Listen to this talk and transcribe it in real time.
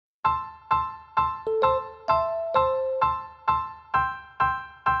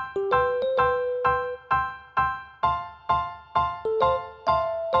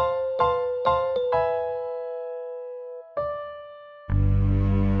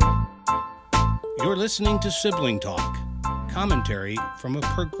You're listening to Sibling Talk, commentary from a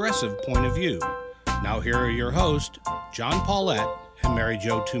progressive point of view. Now here are your hosts, John Paulette and Mary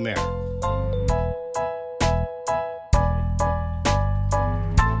Jo Tumer.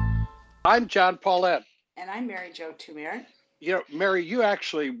 I'm John Paulette. And I'm Mary Jo Tumer. You know, Mary, you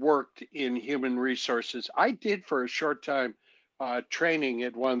actually worked in human resources. I did for a short time training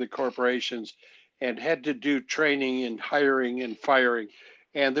at one of the corporations and had to do training in hiring and firing.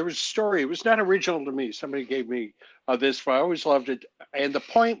 And there was a story, it was not original to me. Somebody gave me this, but I always loved it. And the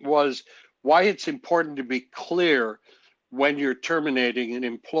point was why it's important to be clear when you're terminating an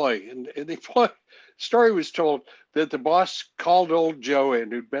employee. And the story was told that the boss called old Joe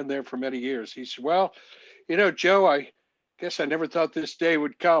in, who'd been there for many years. He said, well, you know, Joe, I guess I never thought this day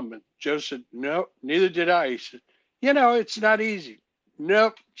would come. And Joe said, no, neither did I. He said, you know, it's not easy.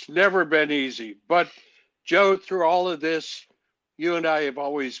 Nope, it's never been easy. But Joe, through all of this, you and I have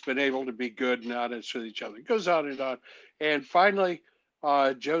always been able to be good and honest with each other. It goes on and on. And finally,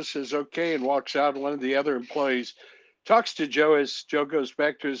 Joe says, okay, and walks out. One of the other employees talks to Joe as Joe goes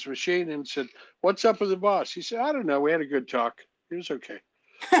back to his machine and said, what's up with the boss? He said, I don't know. We had a good talk. It was okay.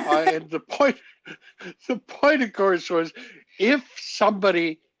 And the point, of course, was if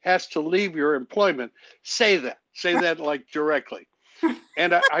somebody has to leave your employment, say that like directly.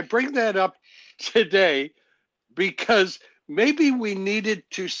 And I bring that up today because maybe we needed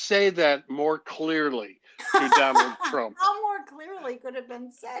to say that more clearly to Donald Trump. How more clearly could have been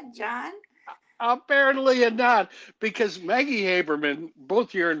said, John? Apparently not, because Maggie Haberman,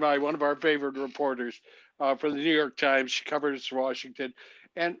 both you and I, one of our favorite reporters for the New York Times, she covers Washington.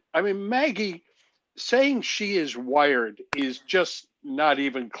 And I mean, Maggie saying she is wired is just not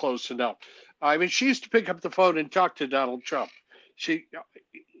even close enough. I mean, she used to pick up the phone and talk to Donald Trump. She,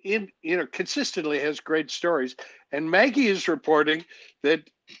 consistently has great stories. And Maggie is reporting that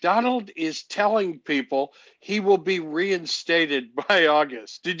Donald is telling people he will be reinstated by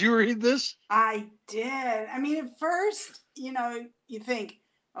August. Did you read this? I did. I mean, at first, you think,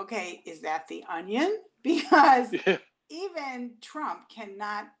 okay, is that the Onion? Because even Trump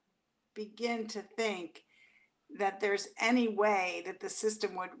cannot begin to think that there's any way that the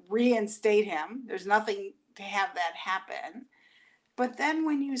system would reinstate him. There's nothing to have that happen. But then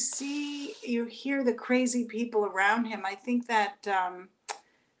when you hear the crazy people around him, I think that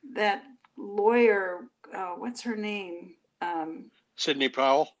that lawyer, what's her name? Sidney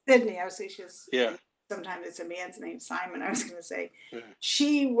Powell. Sidney, I would say yeah. Sometimes it's a man's name, Simon. I was going to say, yeah.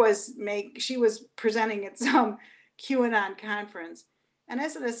 She was presenting at some QAnon conference. And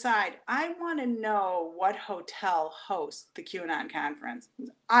as an aside, I want to know what hotel hosts the QAnon conference.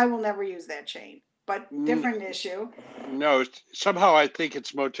 I will never use that chain. But different issue. No, somehow I think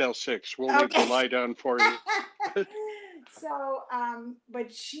it's Motel 6. We'll leave the light on for you. So,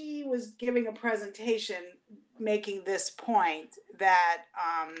 but she was giving a presentation making this point that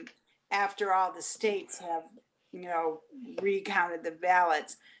after all the states have, recounted the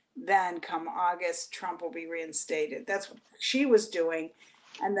ballots, then come August, Trump will be reinstated. That's what she was doing.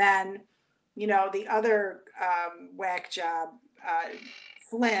 And then, the other whack job,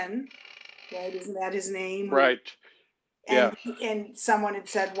 Flynn, right? Isn't that his name? Right. And, and someone had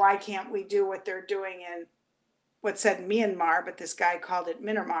said, why can't we do what they're doing in what said Myanmar, but this guy called it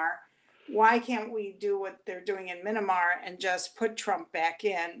Myanmar. Why can't we do what they're doing in Myanmar and just put Trump back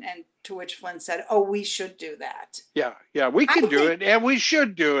in? And to which Flynn said, oh, we should do that. Yeah, we can do it, and we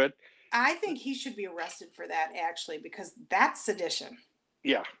should do it. I think he should be arrested for that, actually, because that's sedition.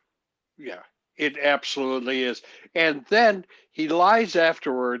 Yeah, it absolutely is. And then he lies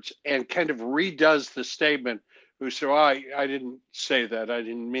afterwards and kind of redoes the statement. So I didn't say that. I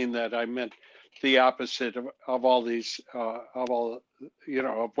didn't mean that. I meant the opposite of all these, of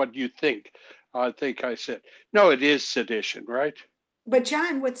what you think. I think I said, no, it is sedition, right? But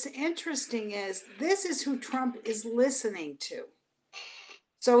John, what's interesting is this is who Trump is listening to.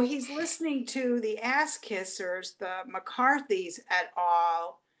 So he's listening to the ass kissers, the McCarthys et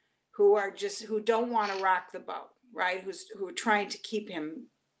al., who don't want to rock the boat, right? Who are trying to keep him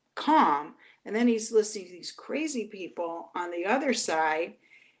calm. And then he's listening to these crazy people on the other side.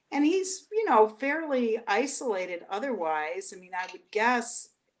 And he's, fairly isolated otherwise. I mean, I would guess,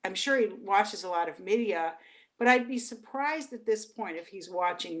 I'm sure he watches a lot of media, but I'd be surprised at this point if he's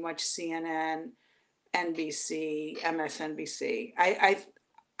watching much CNN, NBC, MSNBC.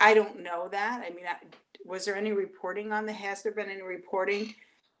 I don't know that. I mean, was there any reporting on has there been any reporting?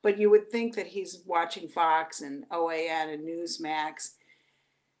 But you would think that he's watching Fox and OAN and Newsmax.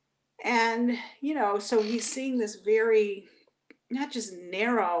 And, so he's seeing this very, not just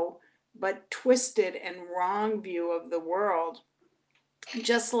narrow, but twisted and wrong view of the world.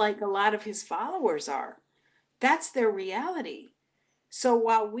 just like a lot of his followers are. That's their reality. So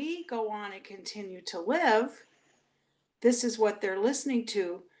while we go on and continue to live, this is what they're listening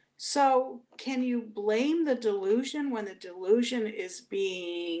to. So can you blame the delusion when the delusion is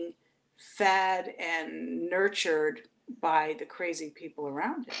being fed and nurtured by the crazy people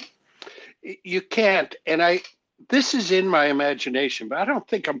around him? You can't. And this is in my imagination, but I don't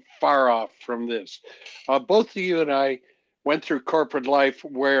think I'm far off from this. Both of you and I went through corporate life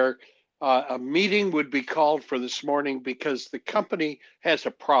where a meeting would be called for this morning because the company has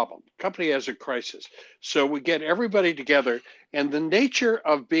a problem. The company has a crisis. So we get everybody together, and the nature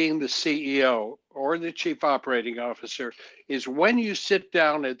of being the CEO or the chief operating officer is when you sit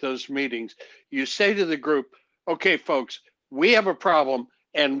down at those meetings, you say to the group, okay, folks, we have a problem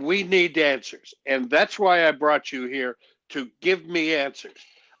and we need answers. And that's why I brought you here to give me answers.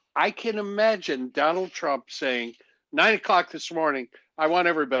 I can imagine Donald Trump saying, 9 o'clock this morning, I want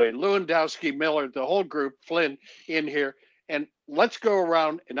everybody, Lewandowski, Miller, the whole group, Flynn in here, and let's go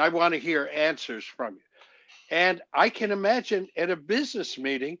around and I want to hear answers from you. And I can imagine at a business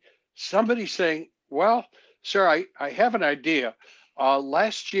meeting, somebody saying, well, sir, I have an idea.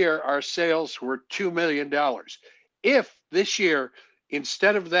 Last year, our sales were $2 million. If this year,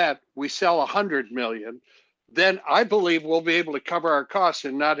 instead of that, we sell 100 million, then I believe we'll be able to cover our costs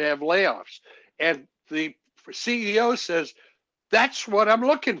and not have layoffs. And the CEO says, that's what I'm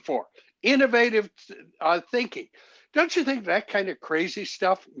looking for. Innovative thinking. Don't you think that kind of crazy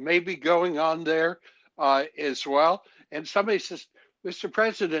stuff may be going on there as well? And somebody says, Mr.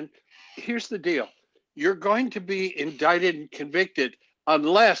 President, here's the deal. You're going to be indicted and convicted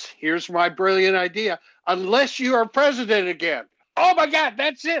unless, here's my brilliant idea, unless you are president again. Oh my God,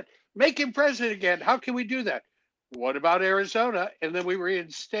 that's it. Make him president again. How can we do that? What about Arizona? And then we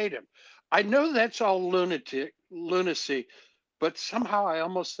reinstate him. I know that's all lunacy, but somehow I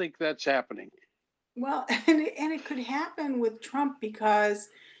almost think that's happening. Well, and it could happen with Trump because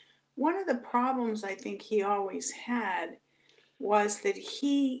one of the problems I think he always had was that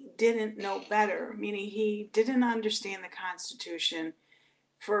he didn't know better, meaning he didn't understand the Constitution.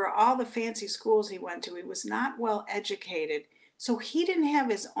 For all the fancy schools he went to, he was not well educated. So he didn't have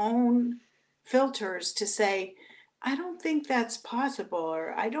his own filters to say, I don't think that's possible,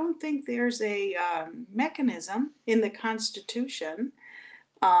 or I don't think there's a mechanism in the Constitution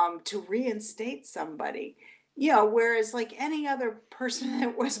to reinstate somebody. Whereas like any other person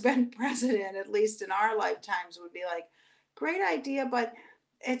that was been president, at least in our lifetimes, would be like, great idea, but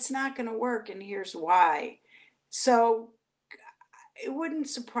it's not going to work, and here's why. So it wouldn't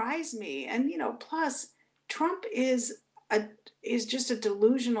surprise me. And plus Trump a is just a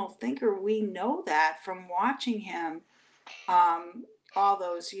delusional thinker. We know that from watching him all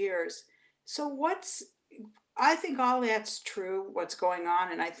those years. So I think all that's true, what's going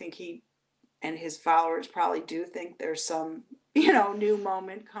on, and I think he and his followers probably do think there's some, new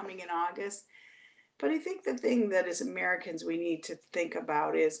moment coming in August. But I think the thing that as Americans we need to think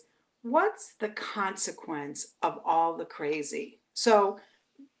about is what's the consequence of all the crazy? So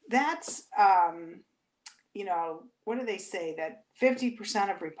that's, what do they say that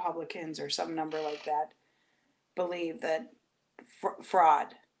 50% of Republicans or some number like that believe that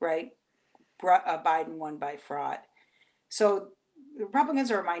fraud, right? Biden won by fraud. So the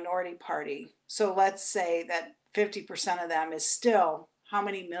Republicans are a minority party. So let's say that 50% of them is still how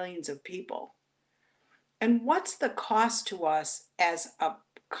many millions of people? And what's the cost to us as a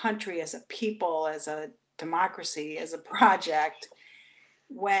country, as a people, as a democracy, as a project,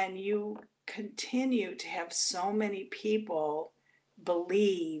 when you continue to have so many people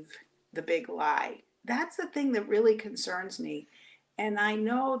believe the big lie? That's the thing that really concerns me. And I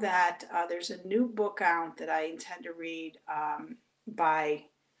know that there's a new book out that I intend to read by,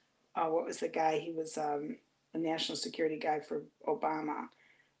 what was the guy? He was a national security guy for Obama,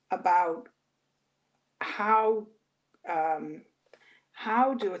 about how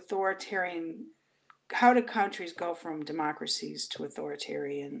do countries go from democracies to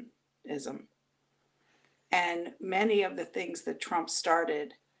authoritarianism? And many of the things that Trump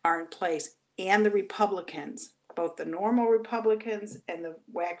started are in place, and the Republicans, both the normal Republicans and the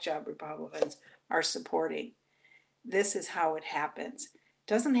whack job Republicans, are supporting. This is how it happens. It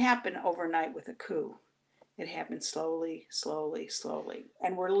doesn't happen overnight with a coup. It happens slowly, slowly, slowly.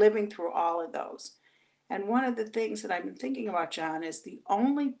 And we're living through all of those. And one of the things that I've been thinking about, John, is the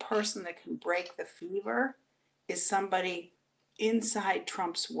only person that can break the fever is somebody inside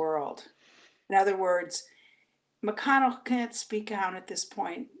Trump's world. In other words, McConnell can't speak out at this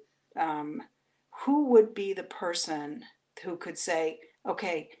point. Who would be the person who could say,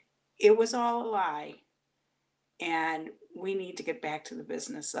 okay, it was all a lie, and we need to get back to the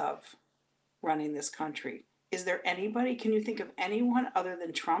business of running this country. Is there anybody, can you think of anyone other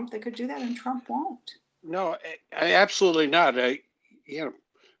than Trump that could do that? And Trump won't. No, absolutely not. You know,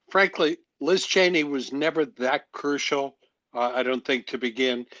 frankly, Liz Cheney was never that crucial. I don't think to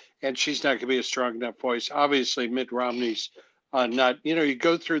begin, and she's not going to be a strong enough voice. Obviously, Mitt Romney's not. You know, you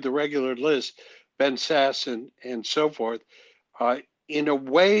go through the regular list, Ben Sass and so forth. Uh, in a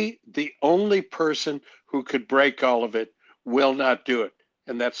way, the only person who could break all of it will not do it,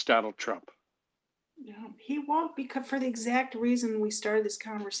 and that's Donald Trump. No, he won't, because for the exact reason we started this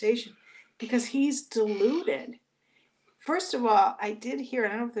conversation, because he's deluded. First of all, I did hear, I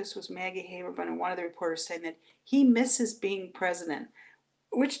don't know if this was Maggie Haberman and one of the reporters saying that he misses being president,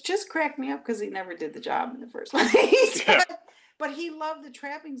 which just cracked me up because he never did the job in the first place. Yeah. But he loved the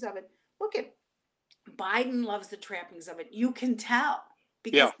trappings of it. Look at Biden loves the trappings of it. You can tell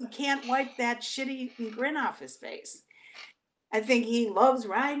because Yeah. he can't wipe that shitty grin off his face. I think he loves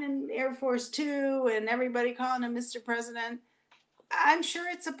riding in Air Force Two and everybody calling him Mr. President. I'm sure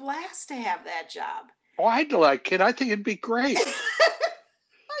it's a blast to have that job. Oh, I'd like it. I think it'd be great.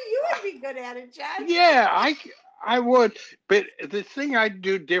 Oh, you would be good at it, John. Yeah, I would. But the thing I'd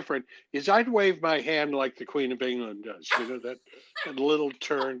do different is I'd wave my hand like the Queen of England does. You know, that little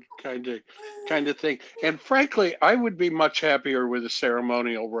turn kind of thing. And frankly, I would be much happier with a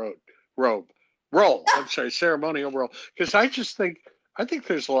ceremonial ceremonial role. Because I think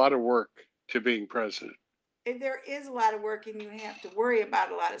there's a lot of work to being president. There is a lot of work and you have to worry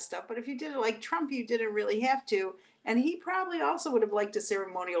about a lot of stuff. But if you did it like Trump, you didn't really have to. And he probably also would have liked a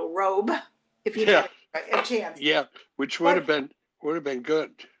ceremonial robe if he Yeah. had a chance. Yeah, which would have been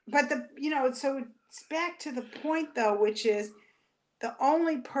good. But so it's back to the point though, which is the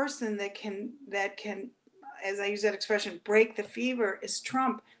only person that can, as I use that expression, break the fever is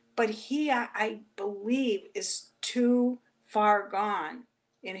Trump. But he, I believe, is too far gone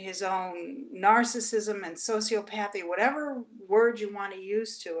in his own narcissism and sociopathy, whatever word you want to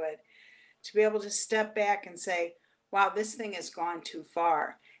use to it, to be able to step back and say, wow, this thing has gone too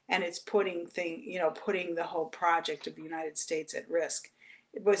far. And it's putting the whole project of the United States at risk.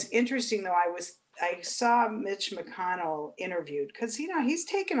 It was interesting though, I saw Mitch McConnell interviewed because he's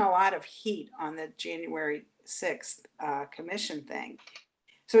taken a lot of heat on the January 6th commission thing.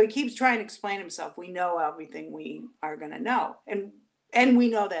 So he keeps trying to explain himself. We know everything we are going to know. And we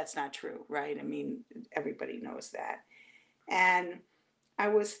know that's not true, right? I mean, everybody knows that. And I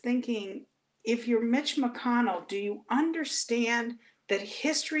was thinking, if you're Mitch McConnell, do you understand that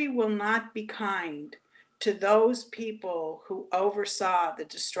history will not be kind to those people who oversaw the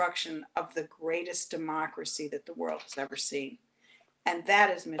destruction of the greatest democracy that the world has ever seen? And that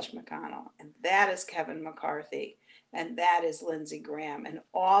is Mitch McConnell, and that is Kevin McCarthy, and that is Lindsey Graham, and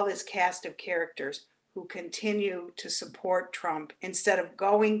all this cast of characters who continue to support Trump instead of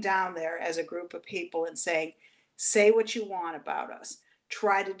going down there as a group of people and saying, say what you want about us,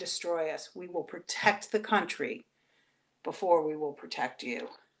 try to destroy us. We will protect the country before we will protect you.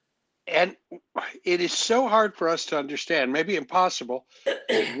 And it is so hard for us to understand, maybe impossible,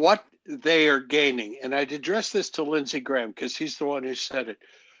 what they are gaining. And I'd address this to Lindsey Graham because he's the one who said it.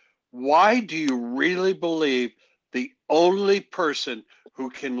 Why do you really believe the only person who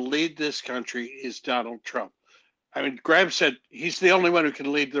can lead this country is Donald Trump? I mean, Graham said he's the only one who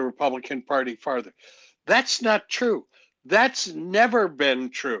can lead the Republican Party farther. That's not true. That's never been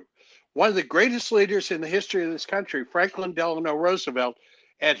true. One of the greatest leaders in the history of this country, Franklin Delano Roosevelt,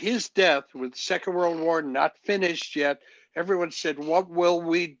 at his death, with the Second World War not finished yet, everyone said, what will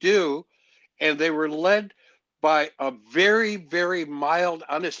we do? And they were led by a very, very mild,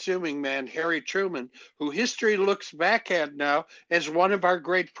 unassuming man, Harry Truman, who history looks back at now as one of our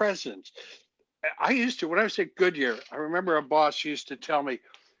great presidents. When I was at Goodyear, I remember a boss used to tell me,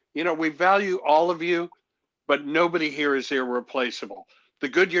 we value all of you, but nobody here is irreplaceable. The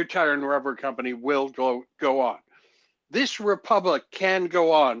Goodyear Tire and Rubber Company will go on. This republic can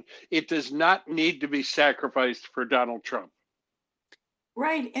go on. It does not need to be sacrificed for Donald Trump.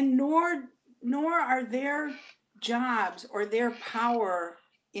 Right, and nor are their jobs or their power,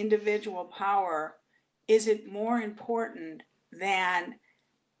 individual power, is it more important than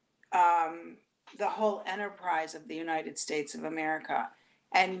the whole enterprise of the United States of America?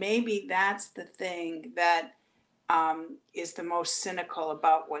 And maybe that's the thing that is the most cynical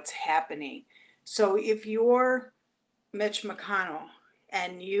about what's happening. So if you're Mitch McConnell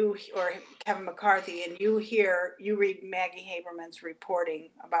and or Kevin McCarthy, and you read Maggie Haberman's reporting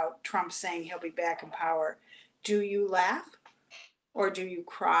about Trump saying he'll be back in power, do you laugh or do you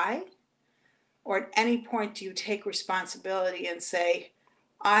cry? Or at any point do you take responsibility and say,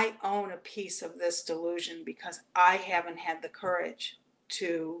 I own a piece of this delusion because I haven't had the courage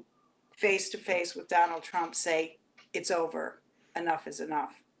to face with Donald Trump say, it's over, enough is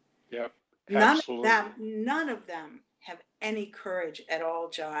enough. Yep. None Absolutely. of them have any courage at all,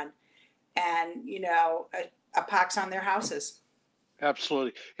 John. And, a pox on their houses.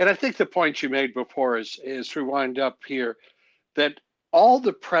 Absolutely. And I think the point you made before is we wind up here that all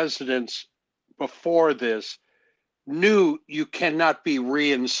the presidents before this knew you cannot be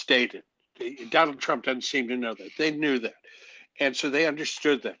reinstated. Donald Trump doesn't seem to know that. They knew that. And so they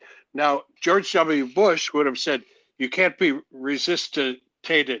understood that. Now, George W. Bush would have said, you can't be resisted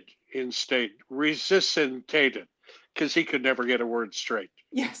because he could never get a word straight.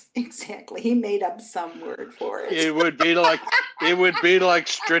 Yes, exactly. He made up some word for it. It would be like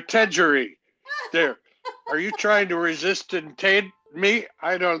strategery. There. Are you trying to resist me?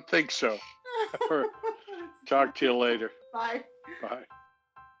 I don't think so. Talk to you later. Bye. Bye.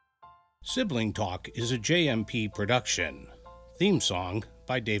 Sibling Talk is a JMP production. Theme song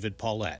by David Paulette.